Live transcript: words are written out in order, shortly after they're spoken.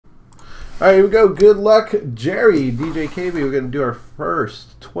All right, here we go. Good luck, Jerry. DjKB. We're going to do our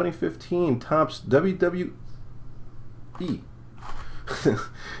first 2015 Topps WWE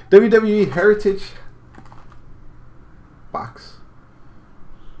WWE Heritage box.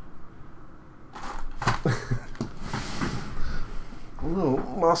 A little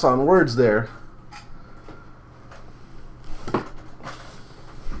loss on words there.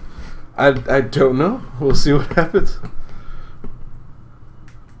 I don't know. We'll see what happens.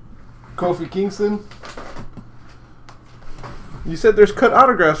 Kofi Kingston. You said there's cut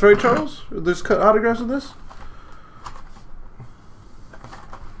autographs, right, Charles? There's cut autographs of this?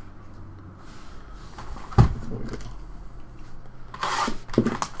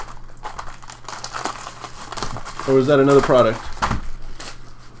 Or is that another product?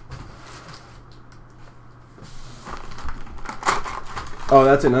 Oh,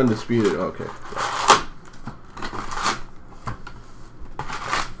 that's an undisputed. Okay.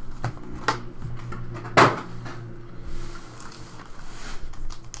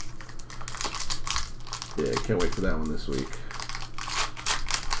 Yeah, can't wait for that one this week.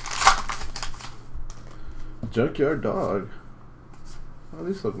 Junkyard Dog. Oh,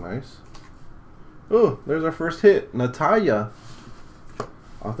 these look nice. Oh, there's our first hit. Natalia.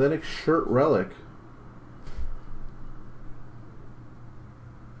 Authentic shirt relic.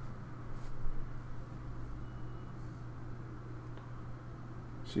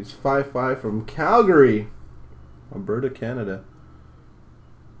 She's 5'5" from Calgary, Alberta, Canada.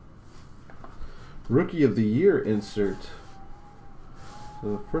 Rookie of the Year insert.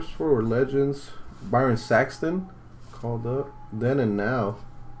 So the first four were legends. Byron Saxton called up. Then and Now.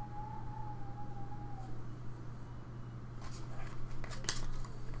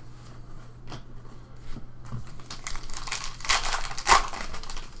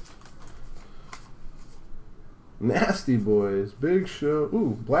 Nasty Boys, Big Show.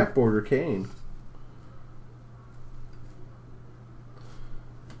 Ooh, Black Border Kane.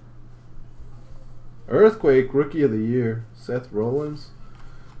 Earthquake, Rookie of the Year. Seth Rollins.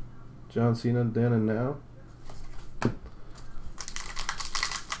 John Cena, Then and Now.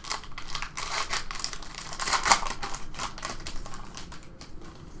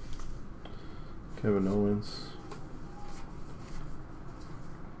 Kevin Owens.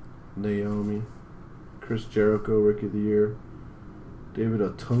 Naomi. Chris Jericho, Rookie of the Year. David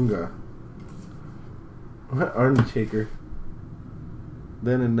Otunga. Undertaker.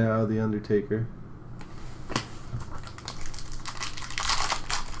 Then and Now, The Undertaker.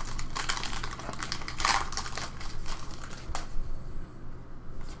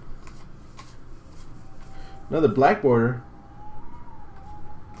 Another Black Border.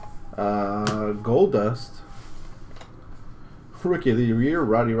 Gold Dust. Rookie of the Year,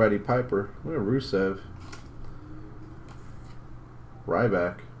 Roddy Piper. Look at Rusev.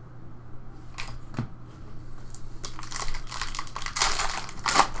 Ryback.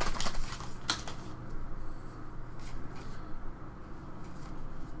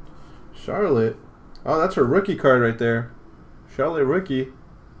 Charlotte. Oh, that's her rookie card right there. Charlotte rookie.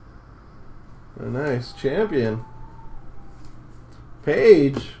 Oh, nice. Champion.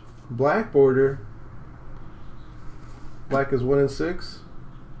 Paige. Black Border. Black is 1 in 6.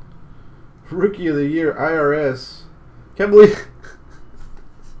 Rookie of the Year, IRS. Can't believe.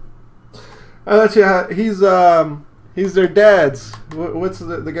 He's their dad's. What's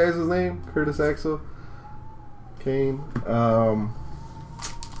the guy's name? Curtis Axel. Kane.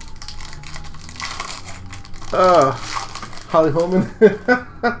 Holly Holman.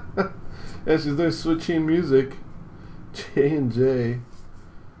 Yeah, she's doing switching music. J&J.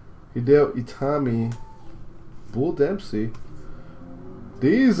 Hideo Itami. Bull Dempsey.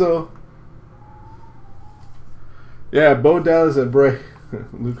 Diesel. Yeah, Bo Dallas and Bray.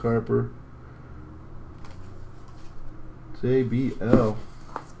 Luke Harper. JBL.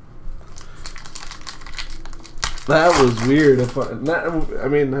 That was weird. I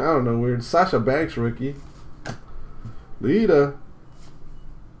mean, I don't know, weird. Sasha Banks rookie. Lita.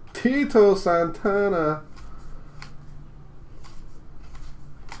 Tito Santana.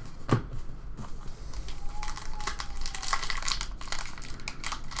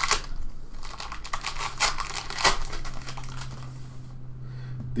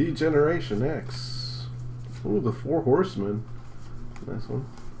 D-Generation X. Ooh, the Four Horsemen. Nice one.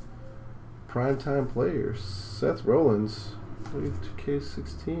 Primetime Players. Seth Rollins.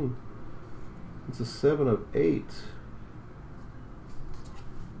 2K16. It's a 7 of 8.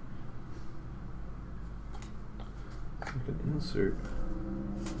 Like an insert.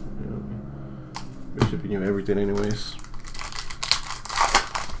 We're shipping you everything anyways.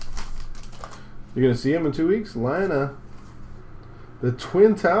 You're going to see him in 2 weeks? Lana. The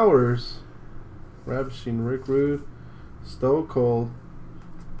Twin Towers. Ravishing Rick Rude. Stone Cold.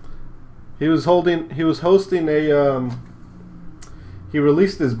 He was hosting a he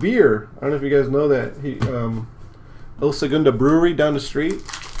released his beer. I don't know if you guys know that. He El Segunda Brewery down the street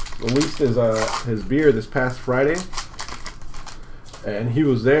released his beer this past Friday. And he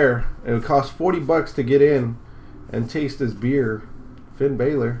was there. It would cost $40 to get in and taste his beer. Finn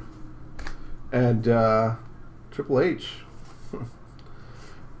Balor and Triple H.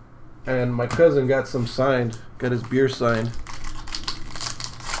 And my cousin got some signed. Got his beer signed.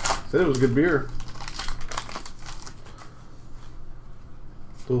 Said it was good beer.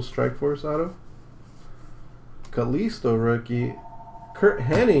 Little Strike Force auto. Kalisto rookie. Kurt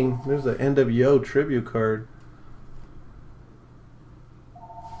Hennig. There's the NWO tribute card.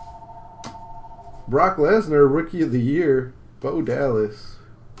 Brock Lesnar, Rookie of the Year. Bo Dallas.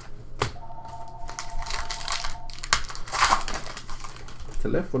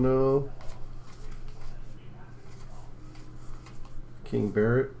 Telefono. King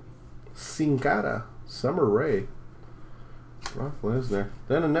Barrett. Sin Cara. Summer Rae. Brock Lesnar.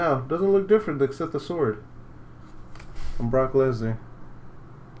 Then and now. Doesn't look different except the sword. From Brock Lesnar.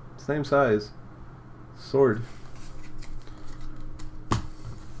 Same size. Sword.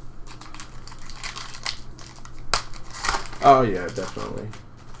 Oh yeah, definitely.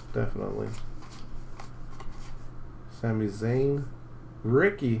 Definitely. Sami Zayn.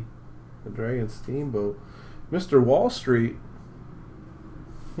 Ricky. The Dragon Steamboat. Mr. Wall Street.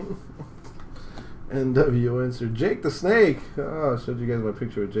 NWO insert. Jake the Snake. Oh, I showed you guys my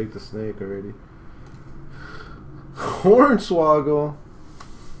picture of Jake the Snake already. Hornswoggle.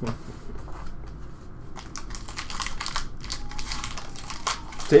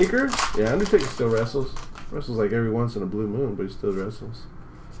 Taker? Yeah, Undertaker still wrestles. Wrestles like every once in a blue moon, but he still wrestles.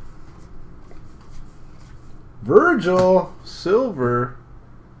 Virgil. Silver.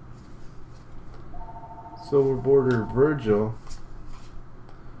 Silver border Virgil.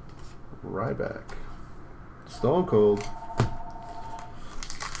 Ryback. Stone Cold.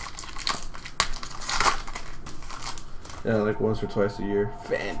 Yeah, like once or twice a year.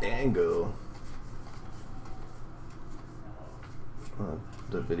 Fandango.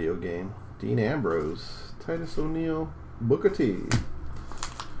 The video game. Dean Ambrose. Titus O'Neil. Booker T.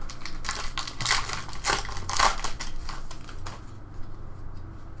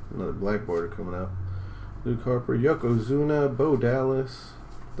 Another black border coming out. Luke Harper. Yokozuna. Bo Dallas.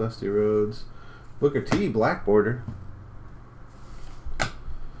 Dusty Rhodes. Booker T. Black border.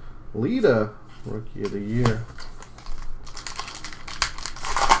 Lita. Rookie of the Year.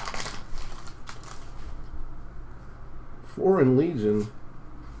 Foreign Legion.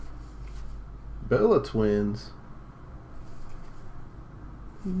 Bella Twins.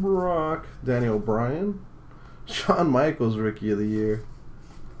 Brock. Daniel Bryan. Shawn Michaels Rookie of the Year.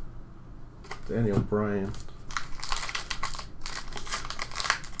 Daniel Bryan.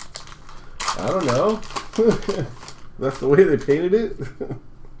 I don't know. That's the way they painted it.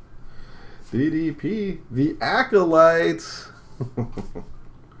 DDP. The Acolytes.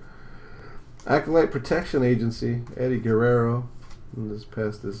 Acolyte Protection Agency. Eddie Guerrero. And this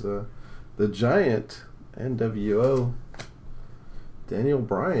past is the Giant. NWO. Daniel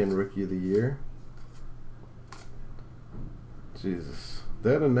Bryan, Rookie of the Year. Jesus.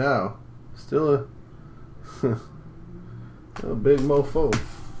 Then and now. Still a big mofo.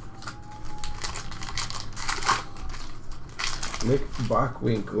 Nick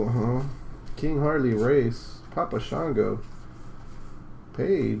Bockwinkel, huh? King Harley Race. Papa Shango.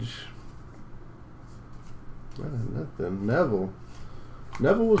 Page. Nothing. Neville.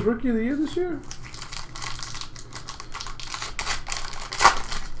 Neville was Rookie of the Year this year?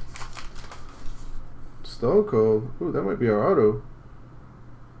 Stone Cold. Ooh, that might be our auto.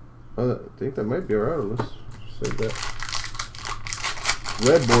 I think that might be our auto. Let's save that.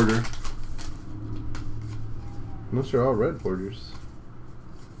 Red border. Those are all red borders.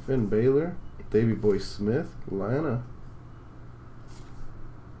 Finn Balor. Davey Boy Smith. Lana.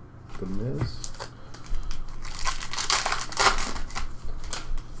 The Miz.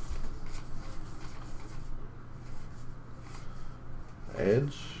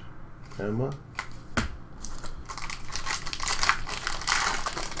 Edge. Emma.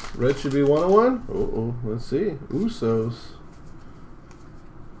 Red should be 101. Uh-oh. Let's see. Usos.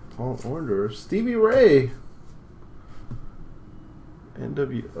 Paul Orndorff. Stevie Ray.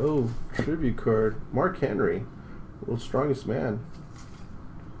 NWO tribute card. Mark Henry. World's Strongest Man.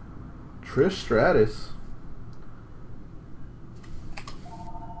 Trish Stratus.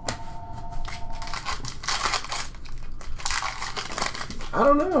 I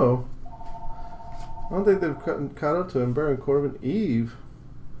don't know. I don't think they've caught up to him. Baron Corbin. Eve.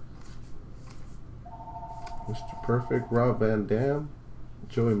 Mr. Perfect, Rob Van Dam,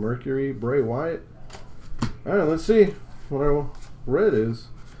 Joey Mercury, Bray Wyatt. All right, let's see what our red is.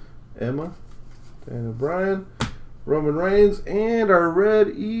 Emma, Daniel Bryan, Roman Reigns, and our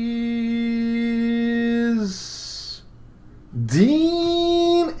red is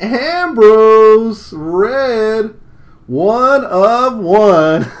Dean Ambrose. Red, 1 of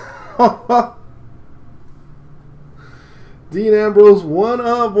 1. Dean Ambrose, 1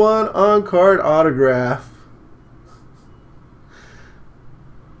 of 1 on-card autograph.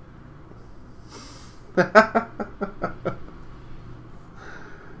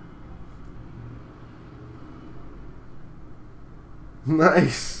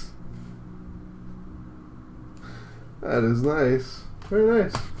 Nice. That is nice. Very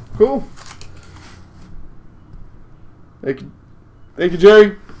nice. Cool. Thank you,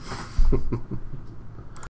 Jerry.